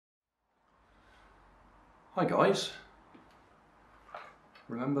Hi guys,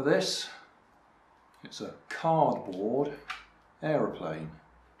 remember this? It's a cardboard aeroplane.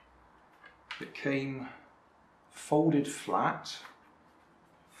 It came folded flat,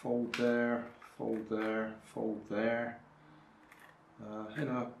 fold there, fold there, fold there, in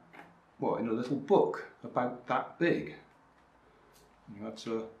a little book about that big. You had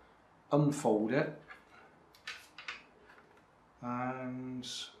to unfold it and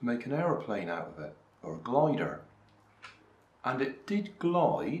make an aeroplane out of it, or a glider. And it did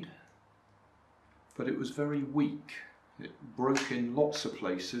glide, but it was very weak. It broke in lots of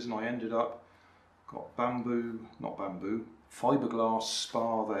places, and I ended up got fiberglass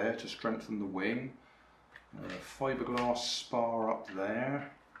spar there to strengthen the wing, fiberglass spar up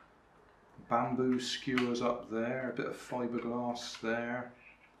there, bamboo skewers up there, a bit of fiberglass there,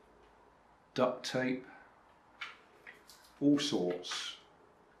 duct tape, all sorts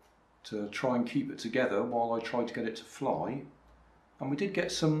to try and keep it together while I tried to get it to fly. And we did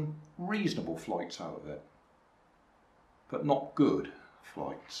get some reasonable flights out of it, but not good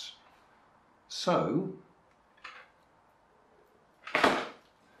flights. So,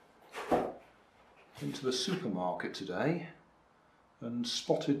 into the supermarket today and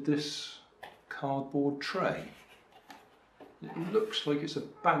spotted this cardboard tray. It looks like it's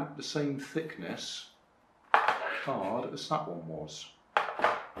about the same thickness card as that one was.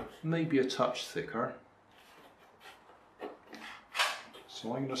 Maybe a touch thicker.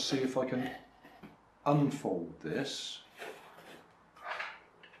 So I'm going to see if I can unfold this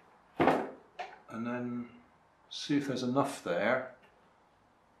and then see if there's enough there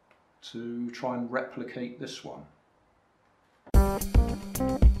to try and replicate this one.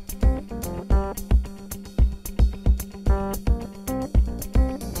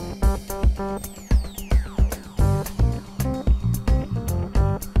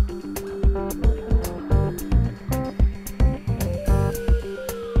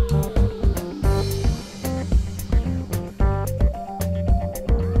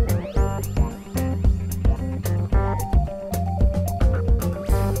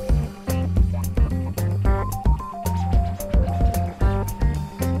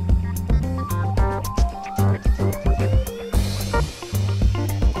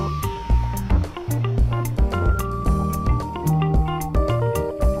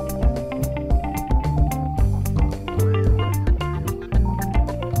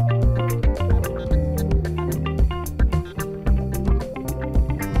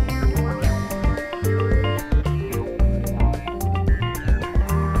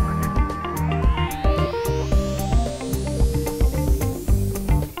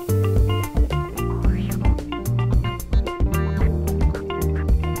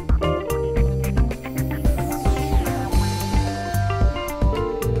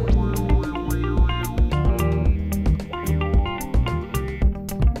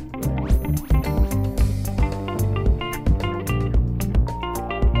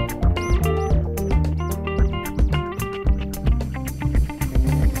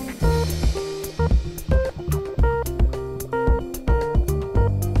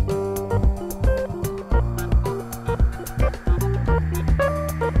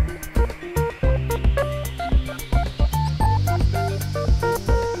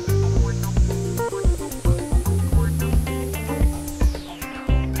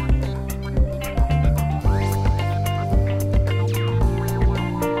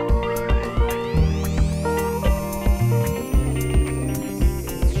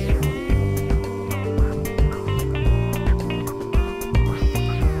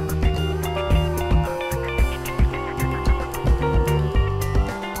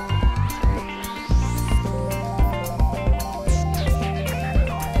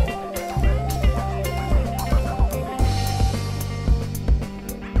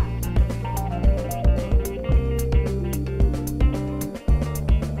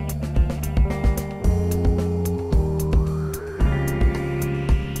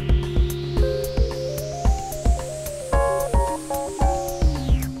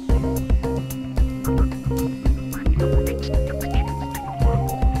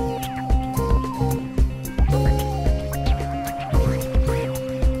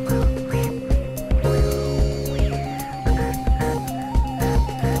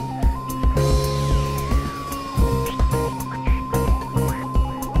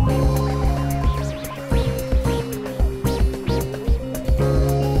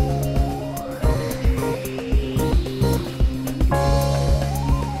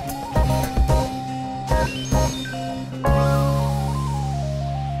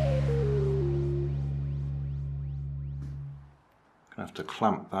 I have to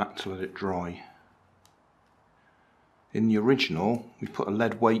clamp that to let it dry. In the original we put a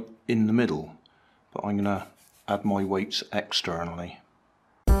lead weight in the middle, but I'm going to add my weights externally.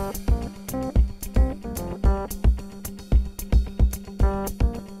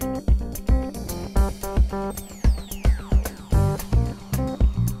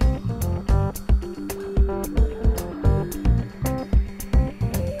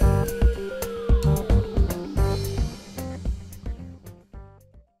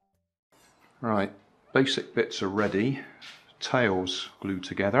 Right, basic bits are ready, tails glued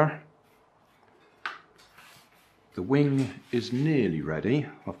together. The wing is nearly ready.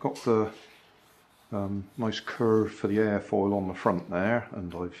 I've got the nice curve for the airfoil on the front there,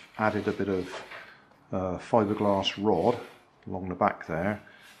 and I've added a bit of fiberglass rod along the back there,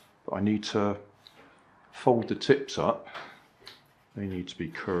 but I need to fold the tips up. They need to be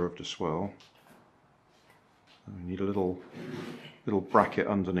curved as well. I need a little bracket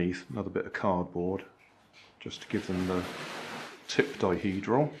underneath, another bit of cardboard, just to give them the tip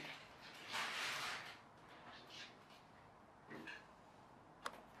dihedral.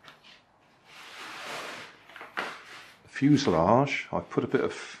 The fuselage, I've put a bit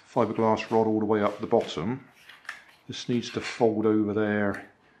of fiberglass rod all the way up the bottom. This needs to fold over there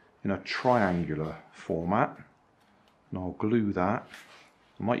in a triangular format, and I'll glue that.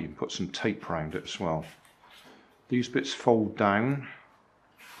 I might even put some tape around it as well. These bits fold down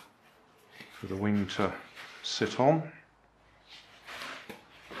for the wing to sit on,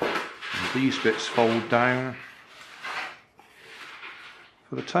 and these bits fold down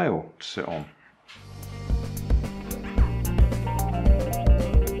for the tail to sit on.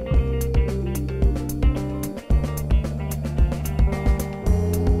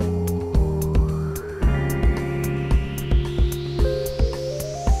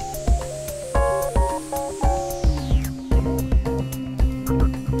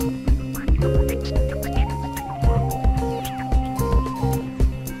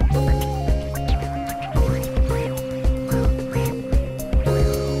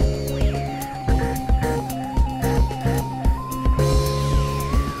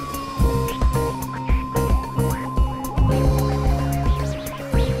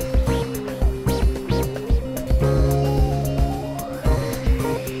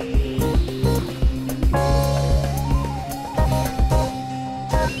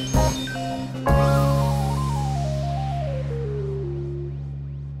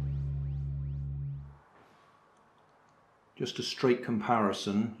 Just a straight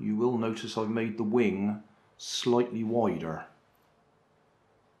comparison, you will notice I've made the wing slightly wider.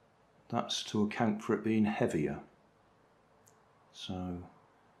 That's to account for it being heavier. So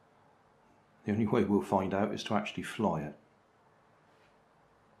the only way we'll find out is to actually fly it.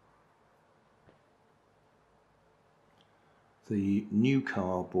 The new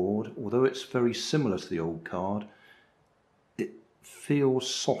cardboard, although it's very similar to the old card, it feels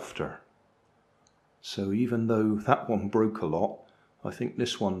softer. So even though that one broke a lot, I think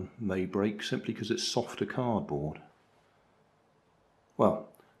this one may break simply because it's softer cardboard. Well,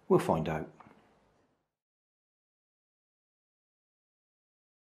 we'll find out.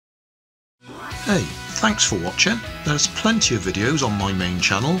 Hey, thanks for watching. There's plenty of videos on my main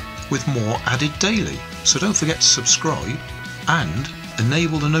channel with more added daily, so don't forget to subscribe and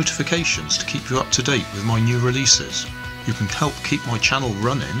enable the notifications to keep you up to date with my new releases. You can help keep my channel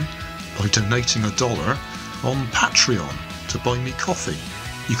running by donating $1 on Patreon to buy me coffee.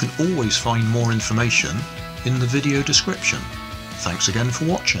 You can always find more information in the video description. Thanks again for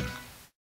watching.